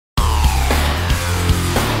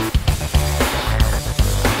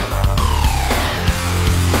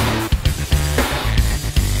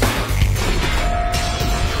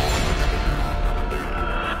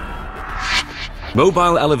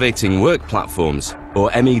Mobile elevating work platforms,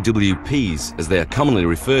 or MEWPs as they are commonly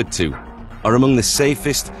referred to, are among the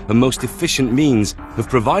safest and most efficient means of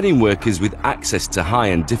providing workers with access to high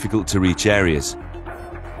and difficult to reach areas.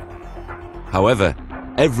 However,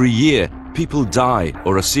 every year people die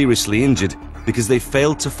or are seriously injured because they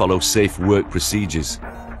failed to follow safe work procedures.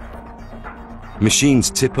 Machines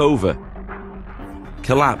tip over,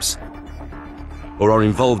 collapse, or are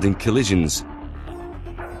involved in collisions.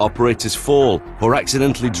 Operators fall or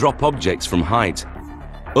accidentally drop objects from height.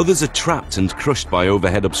 Others are trapped and crushed by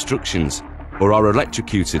overhead obstructions or are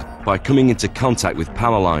electrocuted by coming into contact with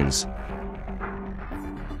power lines.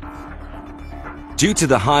 Due to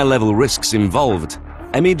the high-level risks involved,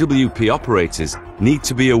 MEWP operators need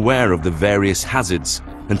to be aware of the various hazards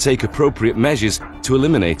and take appropriate measures to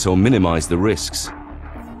eliminate or minimize the risks.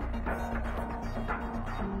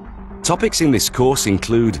 Topics in this course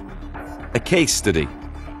include a case study,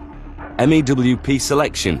 MEWP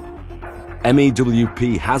selection,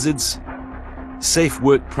 MEWP hazards, safe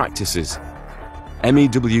work practices,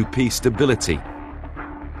 MEWP stability,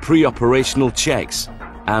 pre-operational checks,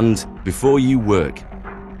 and before you work.